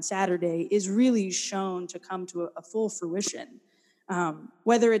had on Saturday is really shown to come to a full fruition.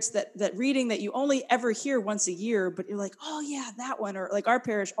 Whether it's that reading that you only ever hear once a year, but you're like, oh yeah, that one. Or our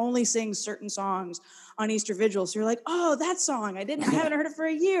parish only sings certain songs on Easter Vigil. So you're like, oh, that song, I haven't heard it for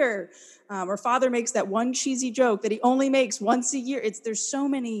a year. Or Father makes that one cheesy joke that he only makes once a year. There's so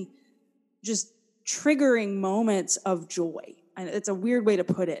many just triggering moments of joy. And it's a weird way to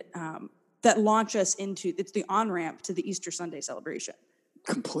put it, that launch us into, it's the on-ramp to the Easter Sunday celebration.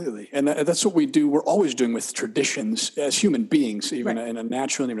 Completely. And that's what we do. We're always doing with traditions as human beings, even in a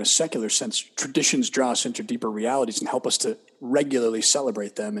natural and even a secular sense. Traditions draw us into deeper realities and help us to regularly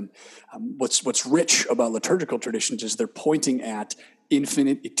celebrate them. And what's rich about liturgical traditions is they're pointing at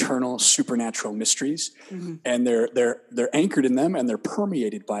infinite, eternal, supernatural mysteries, and they're anchored in them and they're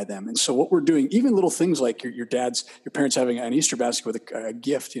permeated by them. And so what we're doing, even little things like your parents having an Easter basket with a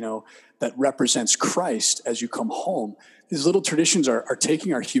gift, that represents Christ as you come home. These little traditions are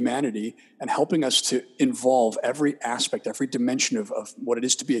taking our humanity and helping us to involve every aspect, every dimension of what it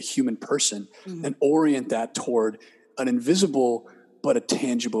is to be a human person, and orient that toward an invisible but a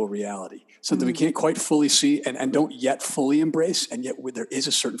tangible reality. Something we can't quite fully see and don't yet fully embrace, and yet there is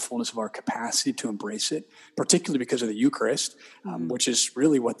a certain fullness of our capacity to embrace it, particularly because of the Eucharist, which is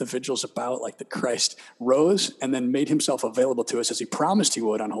really what the Vigil is about, that Christ rose and then made himself available to us as he promised he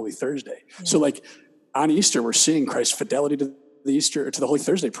would on Holy Thursday. Yeah. So on Easter, we're seeing Christ's fidelity to the Holy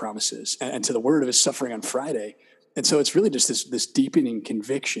Thursday promises and to the word of his suffering on Friday. And so it's really just this deepening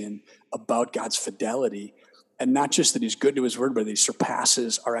conviction about God's fidelity, and not just that he's good to his word, but that he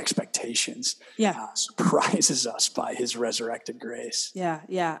surpasses our expectations. Surprises us by his resurrected grace. Yeah.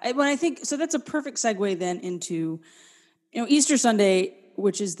 When I think, so that's a perfect segue then into, Easter Sunday,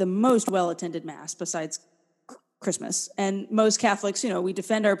 which is the most well-attended Mass besides Christmas. And most Catholics, we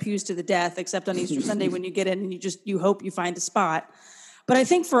defend our pews to the death, except on Easter Sunday when you get in and you hope you find a spot. But I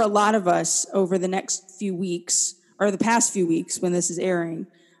think for a lot of us over the next few weeks, or the past few weeks when this is airing,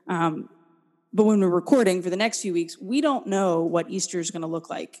 but when we're recording for the next few weeks, we don't know what Easter is going to look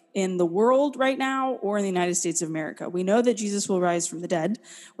like in the world right now or in the United States of America. We know that Jesus will rise from the dead.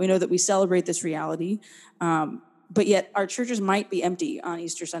 We know that we celebrate this reality. But yet our churches might be empty on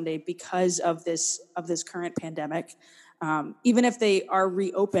Easter Sunday because of this current pandemic. Even if they are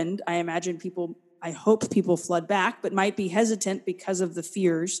reopened, I hope people flood back, but might be hesitant because of the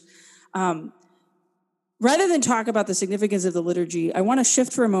fears. Rather than talk about the significance of the liturgy, I want to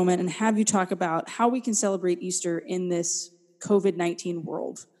shift for a moment and have you talk about how we can celebrate Easter in this COVID-19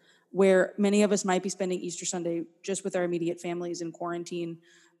 world, where many of us might be spending Easter Sunday just with our immediate families in quarantine,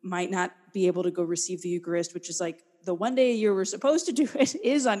 might not be able to go receive the Eucharist, which is like the one day a year we're supposed to do it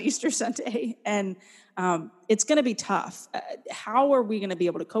is on Easter Sunday. And it's going to be tough. How are we going to be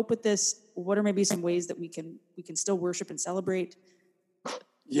able to cope with this? What are maybe some ways that we can still worship and celebrate?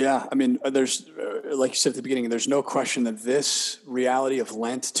 Yeah, I mean, there's, like you said at the beginning, there's no question that this reality of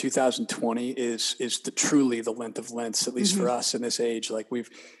Lent 2020 is truly the Lent of Lents, at least for us in this age. Like, we've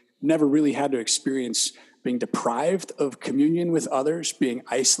never really had to experience being deprived of communion with others, being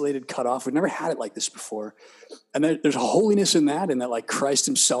isolated, cut off. We've never had it like this before. And there's a holiness in that like Christ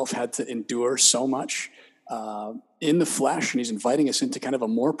himself had to endure so much in the flesh, and he's inviting us into kind of a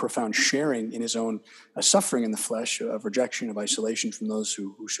more profound sharing in his own suffering in the flesh, of rejection, of isolation from those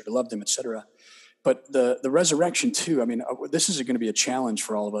who should have loved him, etc. But the resurrection too, I mean, this is going to be a challenge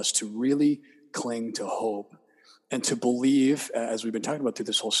for all of us to really cling to hope and to believe, as we've been talking about through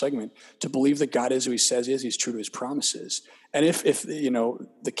this whole segment, to believe that God is who he says he is, he's true to his promises. And if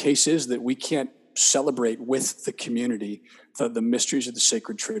the case is that we can't celebrate with the community the mysteries of the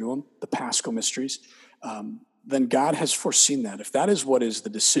sacred Triduum, the Paschal mysteries, then God has foreseen that. If that is what is the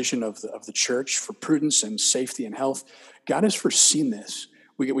decision of the church for prudence and safety and health, God has foreseen this.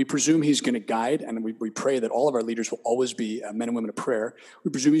 We presume he's going to guide, and we pray that all of our leaders will always be men and women of prayer. We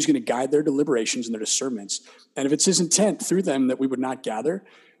presume he's going to guide their deliberations and their discernments. And if it's his intent through them that we would not gather,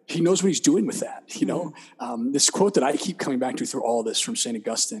 he knows what he's doing with that. This quote that I keep coming back to through all this from St.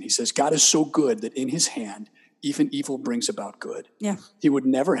 Augustine, he says, God is so good that in his hand, even evil brings about good. Yeah. He would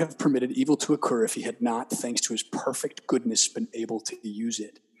never have permitted evil to occur if he had not, thanks to his perfect goodness, been able to use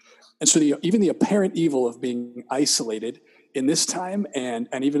it. And so even the apparent evil of being isolated in this time and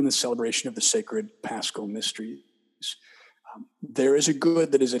even in the celebration of the sacred Paschal mysteries, there is a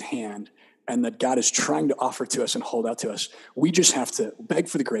good that is at hand and that God is trying to offer to us and hold out to us. We just have to beg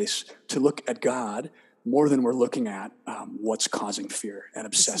for the grace to look at God more than we're looking at what's causing fear and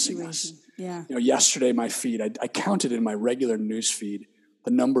obsessing us. Yeah. Yesterday, my feed, I counted in my regular news feed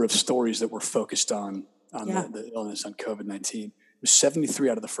the number of stories that were focused on the illness, on COVID-19. It was 73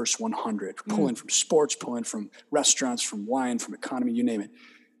 out of the first 100, pulling from sports, pulling from restaurants, from wine, from economy, you name it.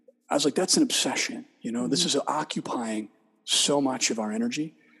 I was like, that's an obsession. This is occupying so much of our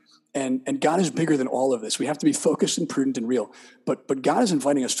energy. And God is bigger than all of this. We have to be focused and prudent and real. But God is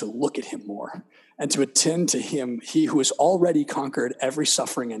inviting us to look at him more and to attend to him, he who has already conquered every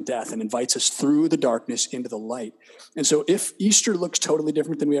suffering and death and invites us through the darkness into the light. And so if Easter looks totally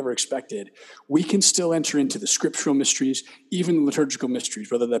different than we ever expected, we can still enter into the scriptural mysteries, even the liturgical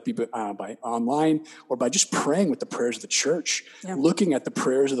mysteries, whether that be by online or by just praying with the prayers of the church, looking at the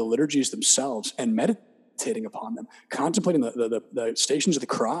prayers of the liturgies themselves and meditating upon them, contemplating the stations of the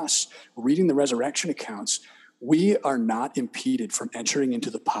cross, reading the resurrection accounts. We are not impeded from entering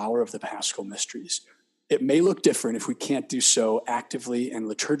into the power of the Paschal mysteries. It may look different if we can't do so actively and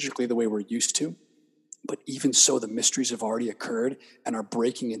liturgically the way we're used to, but even so, the mysteries have already occurred and are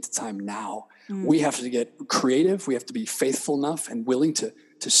breaking into time now. We have to get creative. We have to be faithful enough and willing to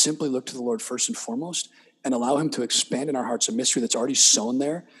simply look to the Lord first and foremost and allow him to expand in our hearts a mystery that's already sown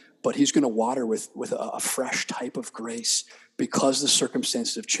there, but he's going to water with a fresh type of grace because the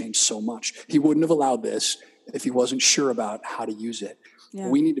circumstances have changed so much. He wouldn't have allowed this if he wasn't sure about how to use it. Yeah.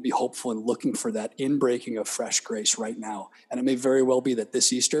 We need to be hopeful and looking for that inbreaking of fresh grace right now. And it may very well be that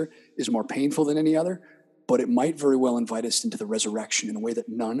this Easter is more painful than any other, but it might very well invite us into the resurrection in a way that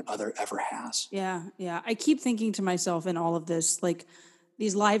none other ever has. Yeah. I keep thinking to myself in all of this, like,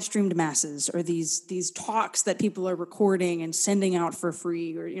 live streamed masses or these talks that people are recording and sending out for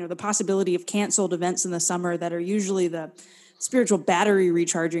free, or the possibility of canceled events in the summer that are usually the spiritual battery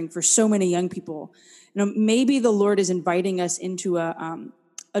recharging for so many young people. Maybe the Lord is inviting us into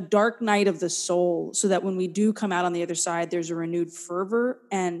a dark night of the soul, so that when we do come out on the other side, there's a renewed fervor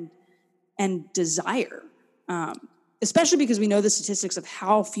and desire. Especially because we know the statistics of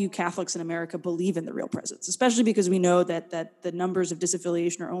how few Catholics in America believe in the real presence, especially because we know that the numbers of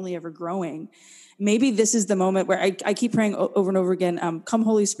disaffiliation are only ever growing. Maybe this is the moment where I keep praying over and over again, come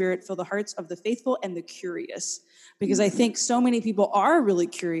Holy Spirit, fill the hearts of the faithful and the curious, because I think so many people are really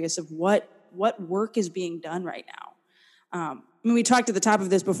curious of what work is being done right now. We talked at the top of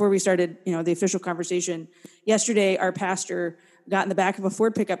this before we started, the official conversation. Yesterday, our pastor got in the back of a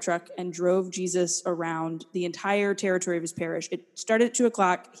Ford pickup truck and drove Jesus around the entire territory of his parish. It started at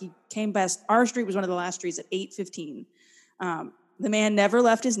 2:00. He came past, our street was one of the last streets, at 8:15. The man never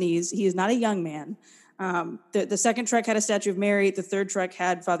left his knees. He is not a young man. The second truck had a statue of Mary. The third truck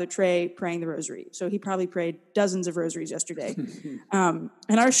had Father Trey praying the rosary. So he probably prayed dozens of rosaries yesterday. And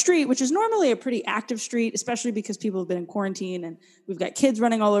our street, which is normally a pretty active street, especially because people have been in quarantine and we've got kids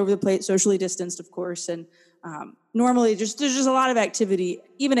running all over the place, socially distanced, of course. And normally there's just a lot of activity.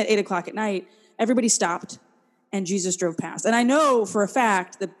 Even at 8:00 at night, everybody stopped and Jesus drove past. And I know for a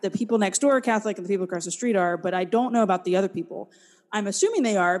fact that the people next door are Catholic and the people across the street are, but I don't know about the other people. I'm assuming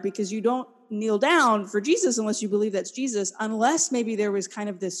they are, because you don't kneel down for Jesus unless you believe that's Jesus, unless maybe there was kind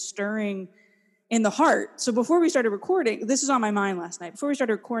of this stirring in the heart. So before we started recording, this is on my mind last night. Before we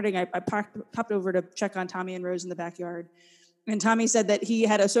started recording, I popped over to check on Tommy and Rose in the backyard. And Tommy said that he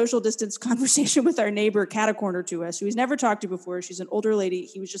had a social distance conversation with our neighbor, cat-a-corner to us, who he's never talked to before. She's an older lady.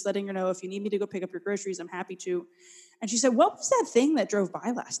 He was just letting her know, if you need me to go pick up your groceries, I'm happy to. And she said, what was that thing that drove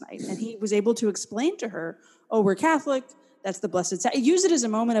by last night? And he was able to explain to her, oh, we're Catholic. That's the Blessed Sacrament. Use it as a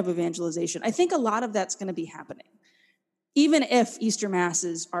moment of evangelization. I think a lot of that's going to be happening. Even if Easter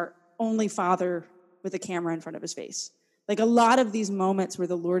Masses are only Father with a camera in front of his face. Like a lot of these moments where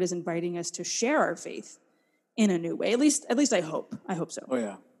the Lord is inviting us to share our faith in a new way. At least I hope. I hope so. Oh,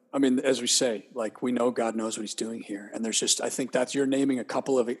 yeah. I mean, as we say, like, we know God knows what he's doing here. And there's just, I think that you're naming a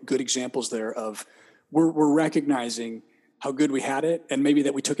couple of good examples there of we're recognizing how good we had it, and maybe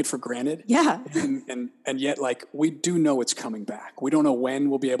that we took it for granted. Yeah. And yet, like, we do know it's coming back. We don't know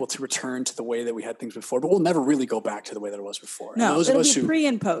when we'll be able to return to the way that we had things before, but we'll never really go back to the way that it was before. No, it'll be pre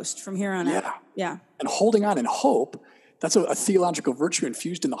and post from here on out. Yeah. And holding on in hope, that's a theological virtue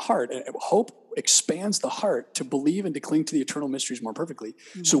infused in the heart. And hope expands the heart to believe and to cling to the eternal mysteries more perfectly.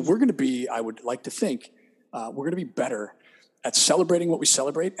 Mm-hmm. So we're going to be, I would like to think, we're going to be better at celebrating what we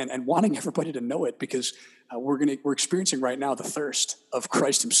celebrate and wanting everybody to know it, because we're experiencing right now the thirst of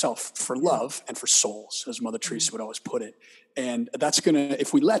Christ himself for love and for souls, as Mother Teresa would always put it. And that's going to,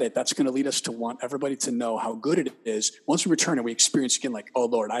 if we let it, that's going to lead us to want everybody to know how good it is. Once we return and we experience again, like, oh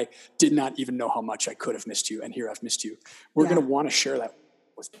Lord, I did not even know how much I could have missed you, and here I've missed you. We're going to want to share that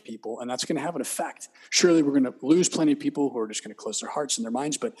with people, and that's going to have an effect. Surely we're going to lose plenty of people who are just going to close their hearts and their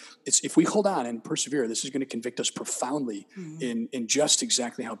minds, but if we hold on and persevere, this is going to convict us profoundly in just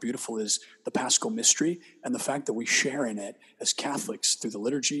exactly how beautiful is the Paschal mystery and the fact that we share in it as Catholics through the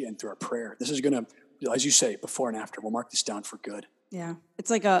liturgy and through our prayer. This is going to, as you say, before and after, we'll mark this down for good. Yeah,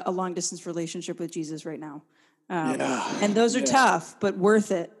 it's like a long distance relationship with Jesus right now. And those are tough, but worth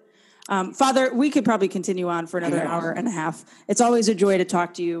it. Father, we could probably continue on for another hour and a half. It's always a joy to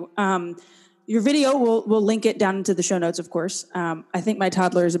talk to you. Your video, we'll link it down into the show notes, of course. I think my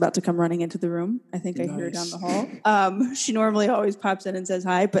toddler is about to come running into the room. I think I hear her down the hall. She normally always pops in and says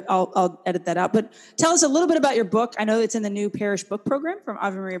hi, but I'll edit that out. But tell us a little bit about your book. I know it's in the new parish book program from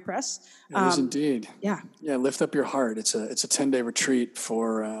Ave Maria Press. It is indeed. Yeah, lift up your heart. It's a 10-day retreat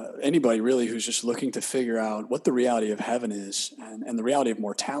for anybody really who's just looking to figure out what the reality of heaven is and the reality of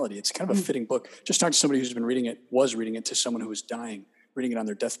mortality. It's kind of a fitting book. Just talked to somebody who's been reading it to someone who was dying, reading it on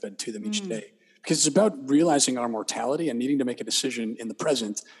their deathbed to them each day. Because it's about realizing our mortality and needing to make a decision in the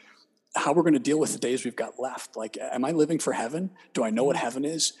present, how we're going to deal with the days we've got left. Like, am I living for heaven? Do I know what heaven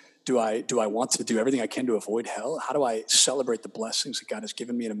is? Do I want to do everything I can to avoid hell? How do I celebrate the blessings that God has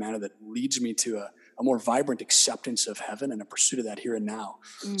given me in a manner that leads me to a more vibrant acceptance of heaven and a pursuit of that here and now?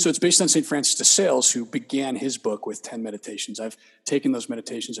 So it's based on St. Francis de Sales, who began his book with 10 meditations. I've taken those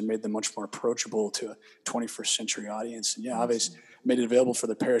meditations and made them much more approachable to a 21st century audience. And Ave's made it available for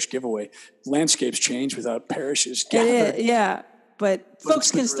the parish giveaway. Landscapes change without parishes gathered. But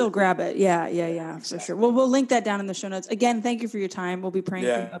folks can still grab it. Yeah, exactly. For sure. Well, we'll link that down in the show notes. Again, thank you for your time. We'll be praying for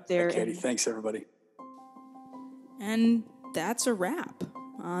you up there. Katie, thanks, everybody. And that's a wrap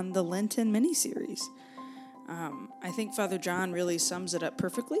on the Lenten mini-series. I think Father John really sums it up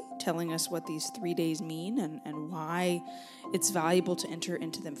perfectly, telling us what these 3 days mean and why it's valuable to enter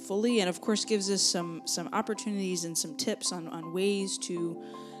into them fully, and of course gives us some opportunities and some tips on ways to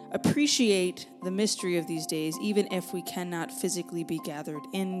appreciate the mystery of these days, even if we cannot physically be gathered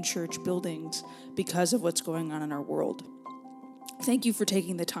in church buildings because of what's going on in our world. Thank you for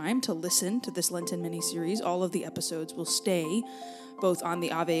taking the time to listen to this Lenten mini-series. All of the episodes will stay both on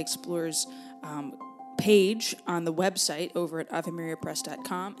the Ave Explorers page on the website over at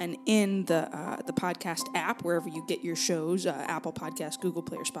AveMariaPress.com and in the podcast app, wherever you get your shows, Apple Podcasts, Google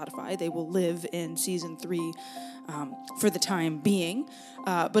Play, or Spotify. They will live in Season 3 for the time being.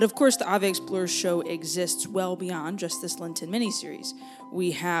 But of course, the Ave Explorers show exists well beyond just this Lenten mini-series.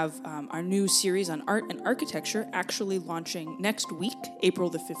 We have our new series on art and architecture actually launching next week, April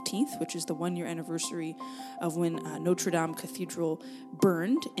the 15th, which is the 1-year anniversary of when Notre Dame Cathedral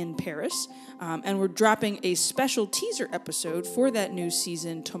burned in Paris. And we're dropping a special teaser episode for that new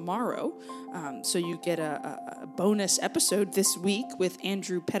season tomorrow. So you get a bonus episode this week with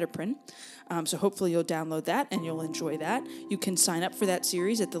Andrew Petiprin. So hopefully you'll download that and you'll enjoy that. You can sign up for that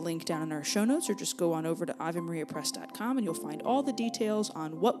series at the link down in our show notes, or just go on over to AveMariaPress.com and you'll find all the details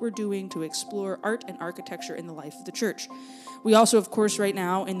on what we're doing to explore art and architecture in the life of the church. We also, of course, right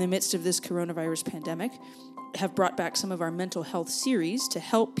now, in the midst of this coronavirus pandemic, have brought back some of our mental health series to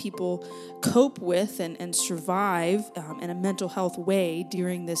help people cope with and survive in a mental health way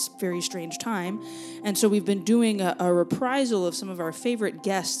during this very strange time. And so we've been doing a reprisal of some of our favorite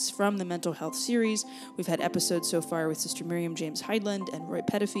guests from the mental health series. We've had episodes so far with Sister Miriam James Heidland and Roy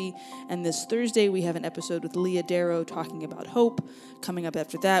Pettifee. And this Thursday, we have an episode with Leah Darrow talking about hope. Coming up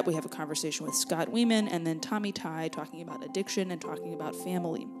after that, we have a conversation with Scott Weeman and then Tommy Ty talking about addiction and talking about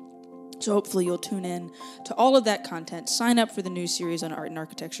family. So hopefully you'll tune in to all of that content, sign up for the new series on art and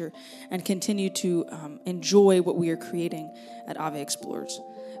architecture, and continue to enjoy what we are creating at Ave Explorers.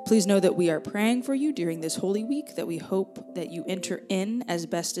 Please know that we are praying for you during this Holy Week, that we hope that you enter in as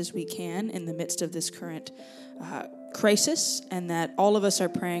best as we can in the midst of this current crisis, and that all of us are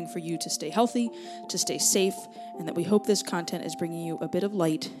praying for you to stay healthy, to stay safe, and that we hope this content is bringing you a bit of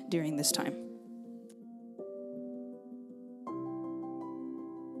light during this time.